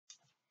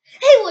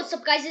Hey, what's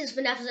up, guys? It's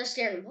Vanessa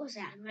Stern. What was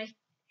that? I'm like,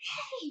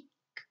 hey,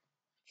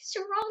 what's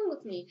wrong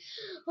with me?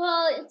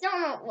 Well,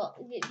 don't know. Well,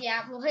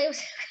 yeah. Well, hey, what's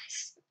up,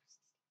 guys?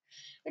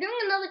 We're doing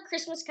another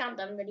Christmas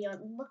countdown video.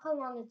 Look how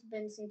long it's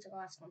been since the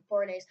last one.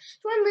 4 days.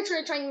 So I'm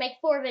literally trying to make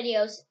 4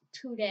 videos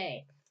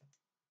today.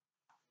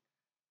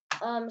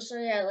 So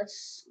yeah,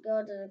 let's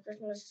go to the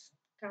Christmas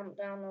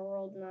countdown. The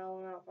world.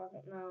 No.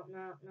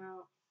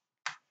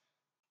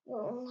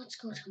 Well, let's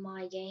go to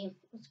my game.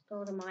 Let's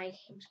go to my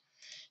games.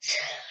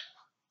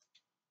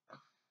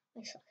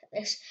 I suck at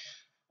this.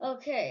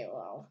 Okay,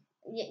 well,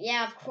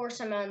 yeah, of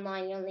course I'm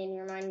online. You don't need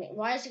to remind me.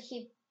 Why does it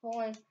keep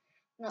pulling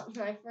up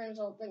my friends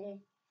all thinking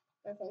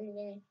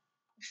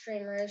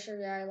Extreme Racer?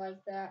 Yeah, I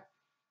like that.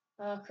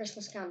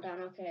 Christmas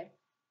countdown. Okay,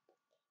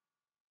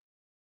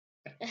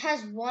 it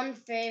has one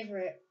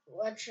favorite,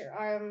 which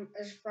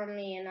is from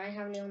me, and I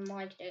haven't even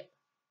liked it.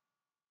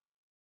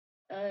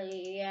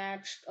 Yeah,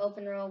 just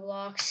open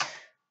Roblox.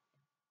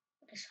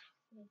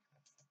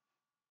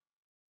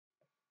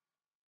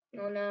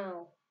 Oh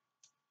no.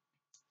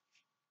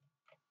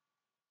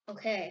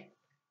 Okay.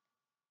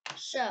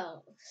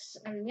 So,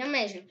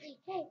 amazing.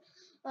 Hey,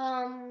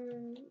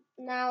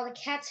 now the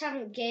cats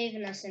haven't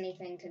given us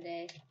anything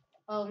today.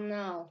 Oh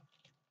no.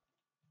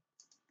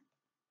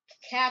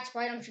 Cats,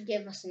 why don't you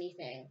give us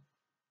anything?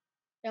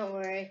 Don't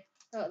worry.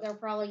 They'll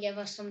probably give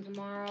us some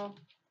tomorrow.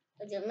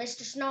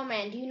 Mr.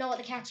 Snowman, do you know what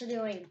the cats are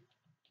doing?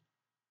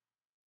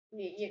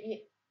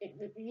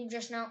 You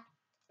just know?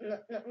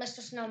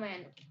 Mr.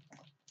 Snowman.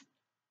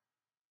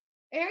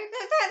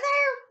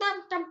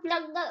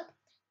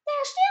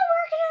 They're still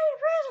working on your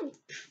present.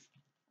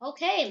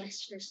 Okay,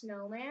 Mr.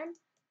 Snowman.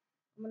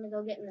 I'm gonna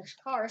go get in this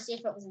car, see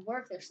if it will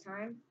work this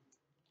time.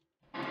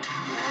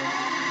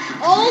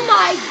 Oh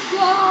my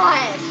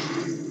gosh!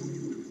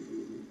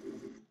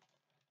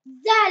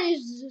 That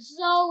is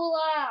so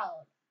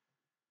loud.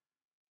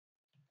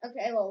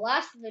 Okay, well,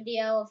 last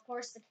video, of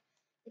course,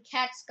 the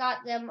cats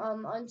got them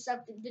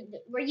unstuck.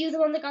 Were you the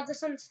one that got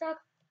this unstuck?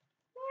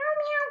 Meow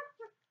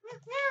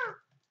meow.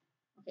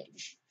 Okay,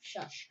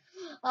 shush.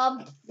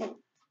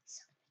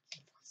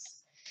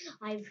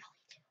 I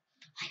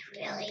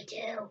really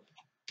do.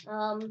 I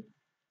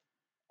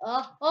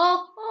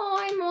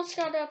almost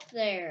got up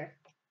there.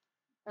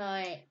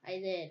 I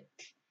did.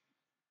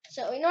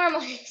 So we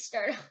normally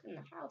start off in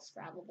the house,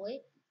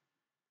 probably,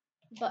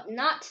 but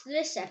not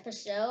this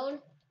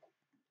episode.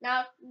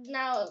 Now,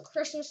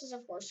 Christmas is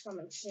of course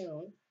coming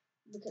soon,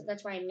 because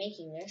that's why I'm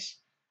making this.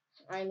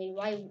 I mean,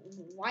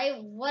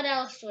 what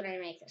else would I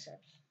make this of?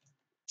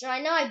 So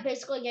I know I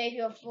basically gave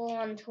you a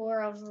full-on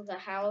tour of the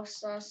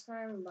house last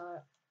time,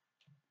 but,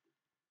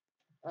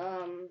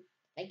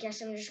 I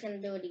guess I'm just gonna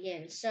do it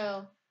again.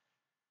 So,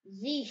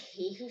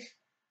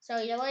 so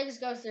your legs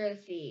go through the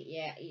feet,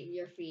 yeah,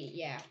 your feet,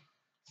 yeah.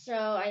 So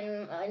I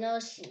know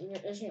this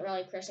isn't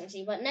really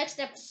Christmassy, but next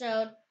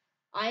episode,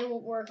 I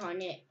will work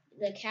on it.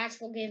 The cats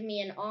will give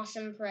me an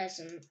awesome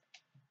present.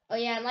 Oh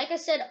yeah, and like I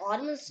said,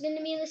 Autumn is going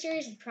to be in the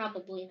series.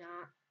 Probably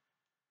not.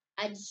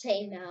 I'd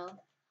say no.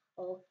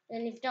 Oh,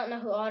 and if you don't know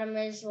who Autumn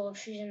is, well,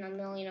 she's in a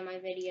million of my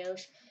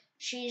videos.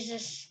 She's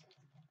just,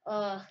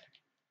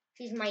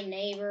 she's my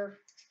neighbor.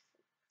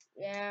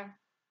 Yeah,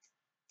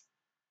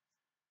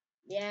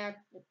 yeah,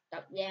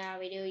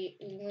 we do.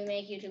 We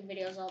make YouTube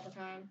videos all the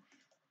time.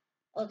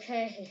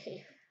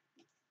 Okay.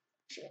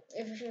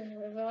 If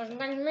it wasn't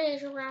like me,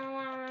 okay,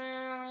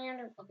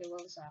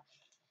 well, stop.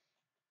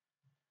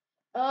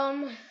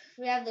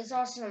 We have this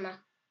awesome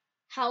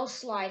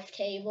house life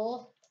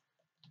table.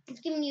 It's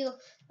giving you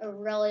a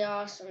really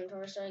awesome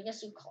tour. So I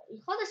guess you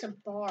call this a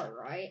bar,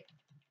 right?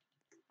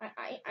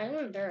 I'm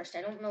embarrassed.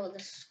 I don't know what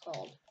this is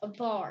called. A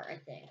bar, I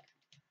think.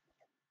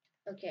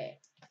 Okay.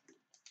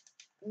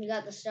 We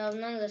got the stove.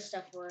 None of this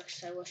stuff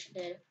works. I wish it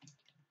did.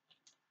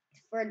 The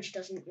fridge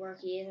doesn't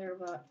work either,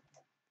 but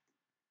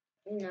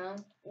you know.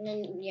 And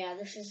then yeah,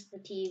 this is the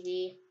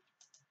TV.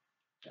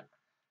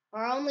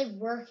 Our only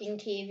working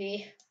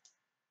TV.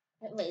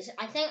 Wait,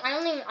 I think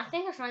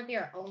this might be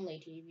our only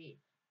TV.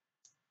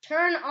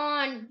 Turn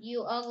on,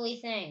 you ugly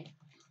thing.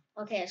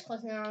 Okay, it's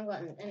clicking the wrong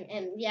button.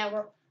 And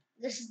yeah,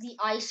 this is the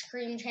ice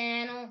cream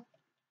channel.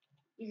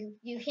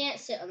 You can't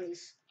sit on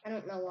these. I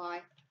don't know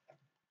why.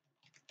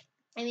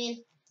 I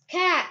mean,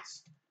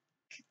 cats.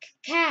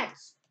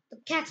 Cats. The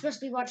cats must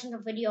be watching the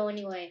video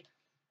anyway.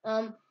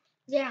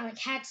 Yeah, the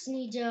cats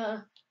need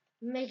to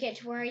make it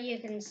to where you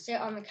can sit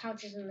on the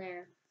couches in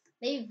there.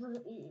 They've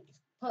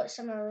put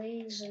some of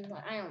these in,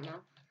 I don't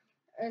know.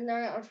 And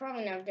they're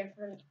probably now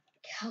different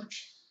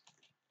couches.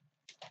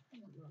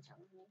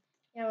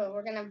 Yeah, but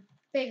we're gonna have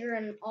bigger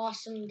and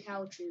awesome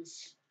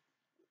couches.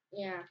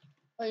 Yeah.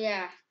 Oh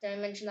yeah, did I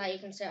mention that you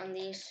can sit on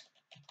these?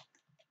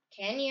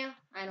 Can you?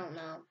 I don't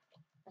know.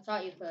 I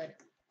thought you could.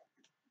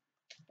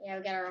 Yeah,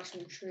 we got our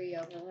awesome tree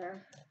over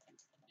there.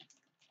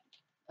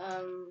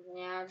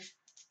 Yeah, just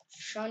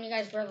showing you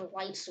guys where the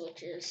light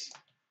switch is.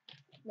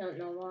 Don't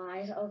know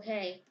why.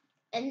 Okay.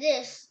 And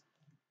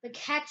the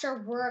cats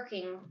are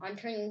working on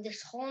turning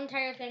this whole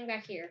entire thing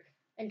back here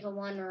into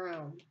one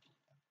room.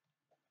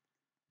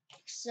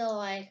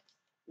 So,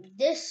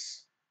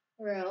 this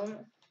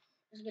room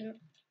is gonna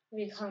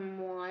become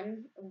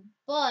one,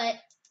 but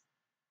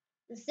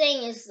the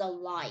thing is the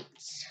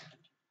lights.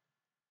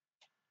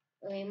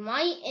 We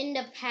might end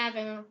up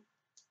having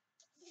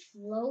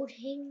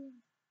floating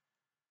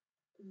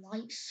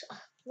lights,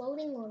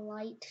 floating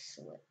light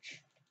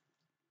switch,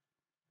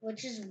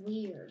 which is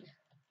weird.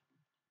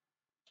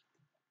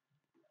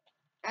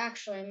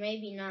 Actually,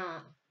 maybe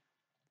not.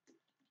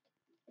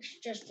 It's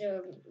just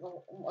it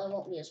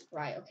won't be as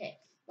bright. Okay,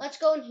 let's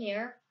go in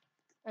here.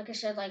 Like I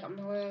said, like all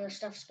the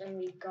stuff's gonna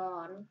be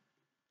gone.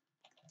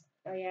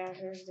 Oh yeah,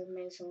 here's the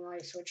amazing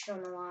light switch.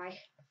 Don't know why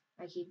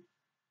I keep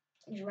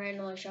just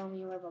randomly showing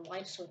you where the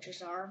light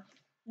switches are.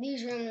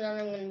 These rooms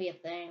aren't even gonna be a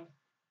thing.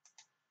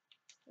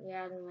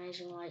 Yeah, the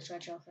amazing light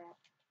switch. Oh crap!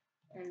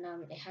 And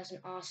it has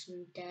an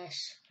awesome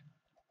desk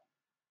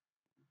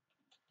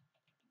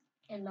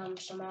and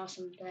some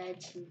awesome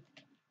beds and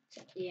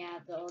yeah,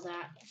 all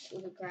that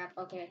sort of crap.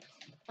 Okay.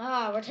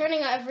 We're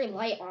turning every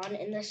light on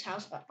in this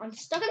house, but I'm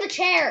stuck in the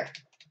chair.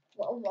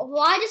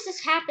 Why does this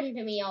happen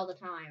to me all the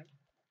time?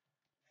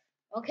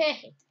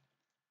 Okay.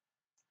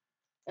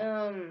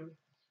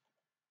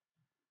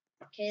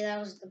 Okay, that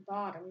was the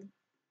bottom.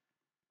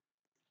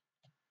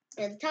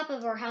 And the top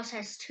of our house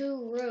has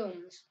 2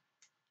 rooms.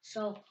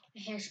 So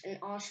it has an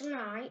awesome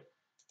night.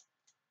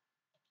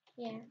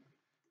 Yeah.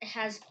 It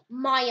has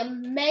my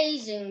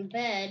amazing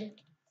bed.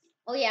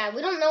 Oh yeah,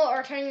 we don't know what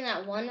we're turning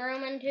that one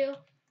room into.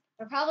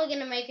 We're probably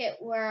gonna make it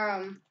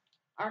where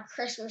our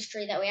Christmas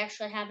tree that we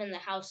actually have in the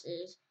house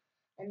is.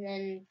 And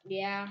then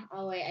yeah,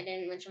 oh wait, I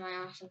didn't mention my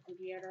awesome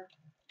computer.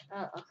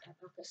 Oh crap,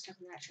 I'll get stuck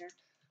in that chair.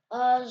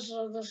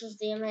 So this is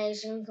the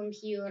amazing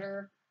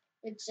computer.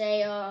 It's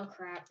a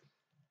crap.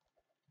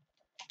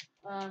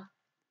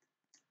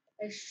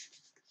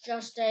 It's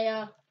just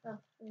a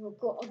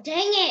cool,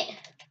 dang it!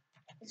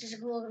 It's just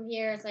a cool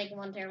computer. It's like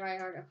 1 terabyte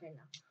hard. Okay,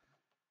 no,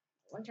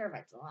 1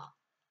 terabyte's a lot.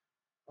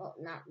 Well,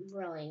 not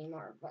really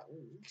anymore, but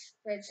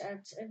it's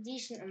a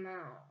decent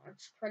amount.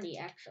 It's pretty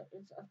actually.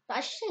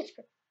 I should say it's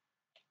pretty.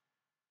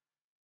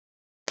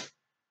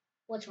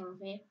 What's wrong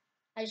with me?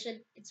 I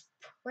said it's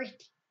pretty.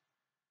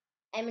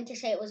 I meant to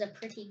say it was a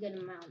pretty good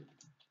amount.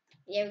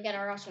 Yeah, we got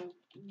our awesome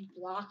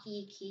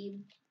blocky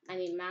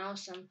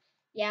mouse.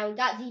 Yeah, we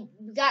got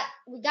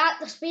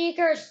the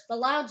speakers, the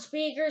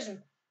loudspeakers,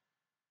 and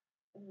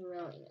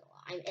really,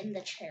 I'm in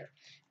the chair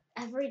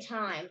every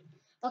time.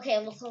 Okay,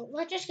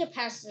 let's just get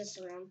past this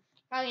room.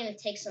 Probably gonna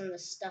take some of the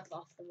stuff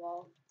off the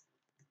wall.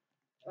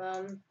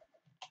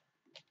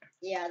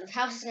 Yeah, the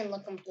house is gonna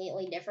look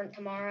completely different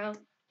tomorrow.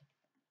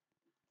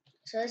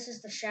 So this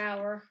is the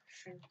shower.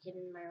 I'm trying to get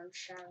in my own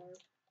shower.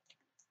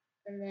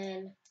 And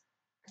then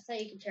I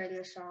thought you could turn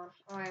this on.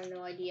 Oh, I have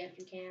no idea if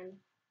you can.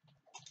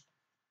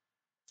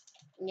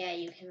 Yeah,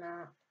 you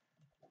cannot.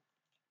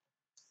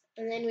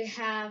 And then we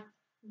have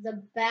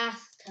the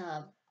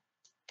bathtub.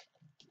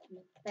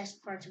 The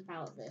best parts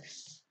about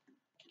this.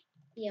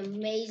 The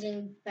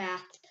amazing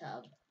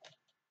bathtub.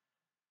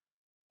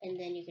 And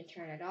then you can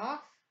turn it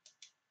off.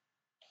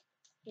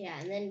 Yeah,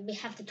 and then we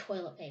have the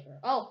toilet paper.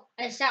 Oh,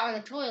 I sat on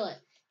the toilet.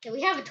 Yeah,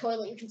 we have a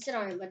toilet. You can sit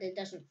on it, but it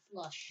doesn't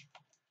flush.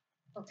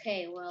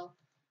 Okay, well,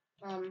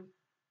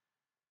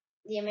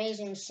 the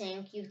amazing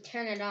sink. You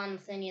turn it on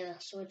with any of the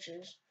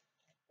switches,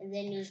 and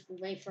then you just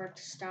wait for it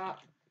to stop.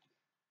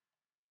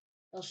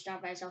 It'll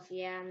stop by itself,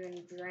 yeah, and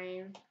then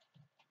drain.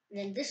 And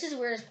then this is the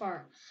weirdest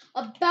part.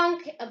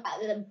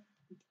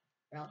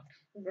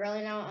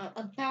 Really now,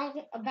 a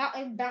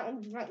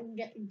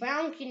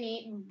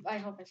balcony. I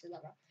hope I said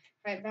that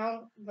right.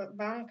 Right,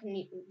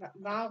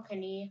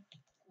 balcony.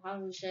 How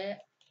do we say it?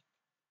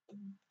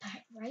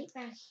 Right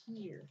back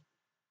here.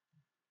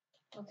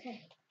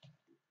 Okay.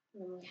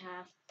 Then we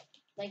have,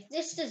 like,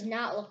 this does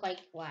not look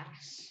like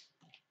glass,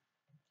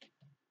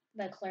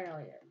 but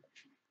clearly it is.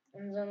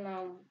 And then,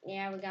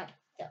 yeah, we got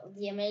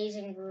the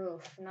amazing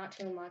roof. Not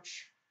too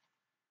much.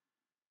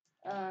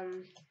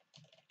 I'm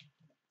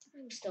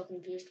still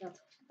confused about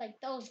like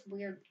those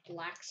weird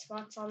black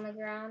spots on the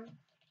ground.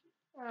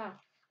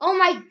 Oh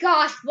my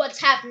gosh, what's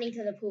happening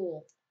to the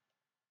pool?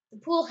 The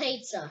pool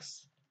hates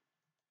us.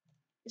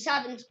 This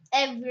happens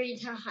every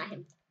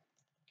time.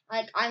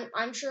 Like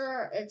I'm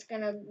sure it's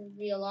gonna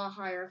be a lot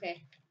higher.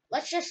 Okay,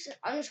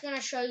 I'm just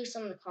gonna show you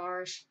some of the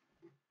cars.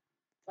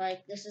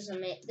 Like this is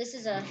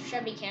a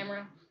Chevy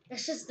Camaro.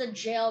 This is the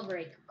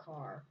jailbreak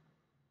car.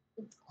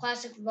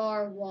 Classic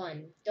VAR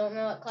 1. Don't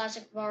know what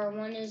Classic VAR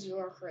 1 is? You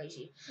are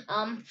crazy.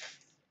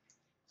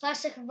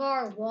 Classic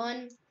VAR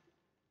 1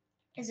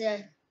 is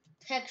a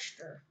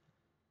texture.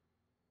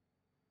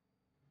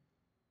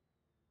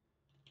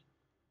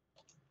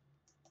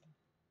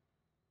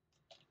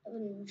 Of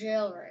a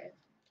jailbreak.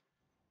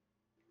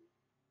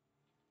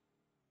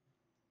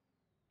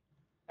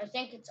 I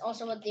think it's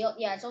also what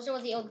it's also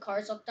what the old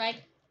cars looked like.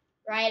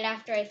 Right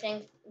after I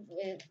think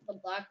the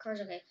black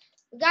cars. Okay,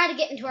 we gotta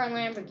get into our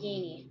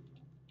Lamborghini.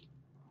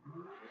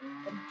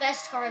 The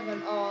best car of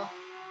them all.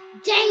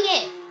 Dang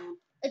it!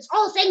 It's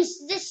all thanks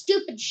to this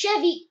stupid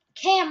Chevy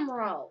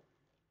Camaro.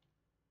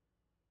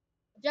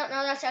 If you don't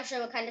know, that's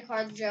actually what kind of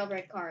car the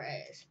jailbreak car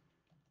is.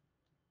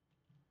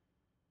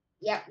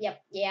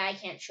 Yep. Yeah, I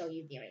can't show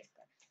you the amazing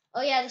car.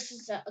 Oh yeah, this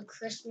is a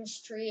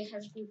Christmas tree. It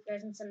has a few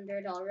presents under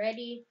it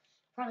already.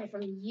 Probably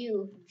from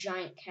you,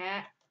 giant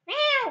cat.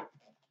 Meow.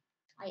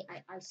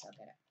 I suck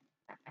at it.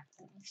 I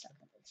suck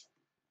at this.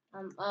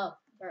 Oh,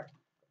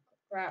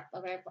 crap.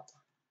 Okay,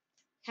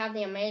 have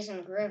the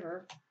amazing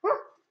river.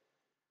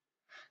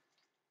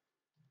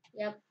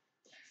 Yep.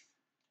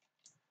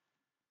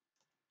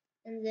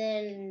 And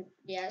then,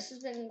 yeah, this has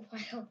been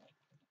quite a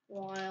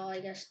while. I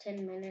guess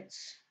 10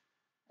 minutes.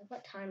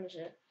 What time is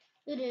it?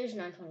 It is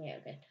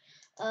 9:28. Okay.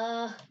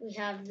 We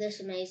have this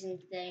amazing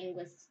thing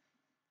with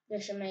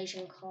this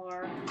amazing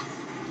car.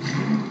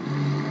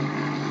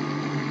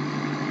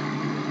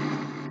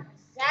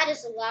 That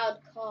is a loud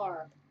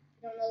car.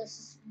 I don't know.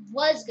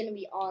 Was gonna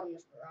be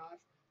Autumn's garage.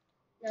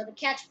 No, the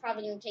cat's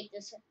probably gonna take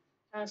this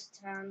house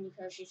to town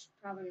because she's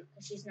not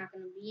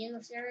gonna be in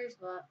the series.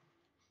 But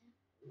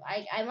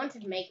I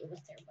wanted to make it with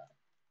her, but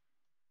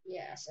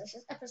yes, this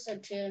is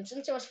episode 2, and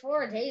since it was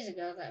 4 days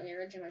ago that we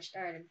originally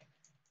started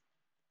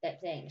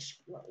that thing,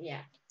 well,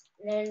 yeah.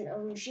 And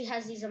then she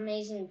has these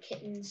amazing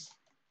kittens,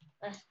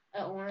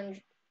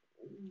 orange,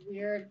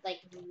 weird like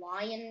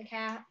lion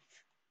cat.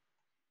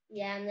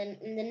 Yeah, and then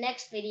in the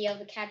next video,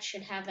 the cat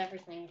should have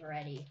everything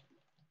ready.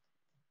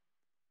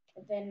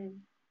 But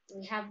then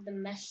we have the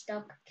messed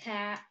up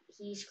cat.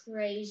 He's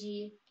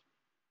crazy.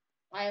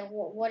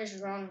 What is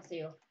wrong with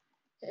you?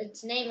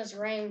 Its name is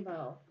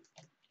Rainbow.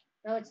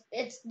 No,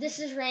 this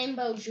is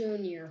Rainbow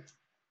Junior.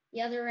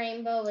 The other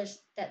rainbow is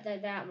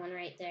that one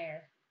right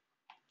there.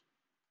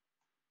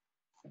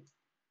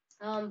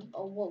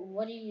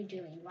 What are you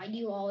doing? Why do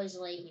you always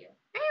lay here?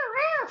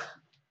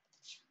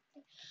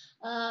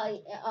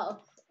 Oh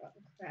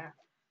crap.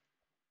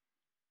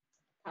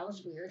 That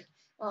was weird.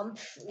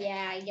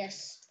 Yeah, I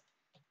guess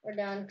we're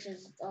done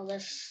because all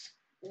this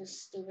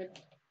is stupid.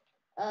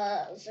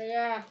 So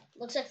yeah,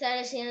 looks like that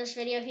is the end of this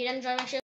video. If you did enjoy my show,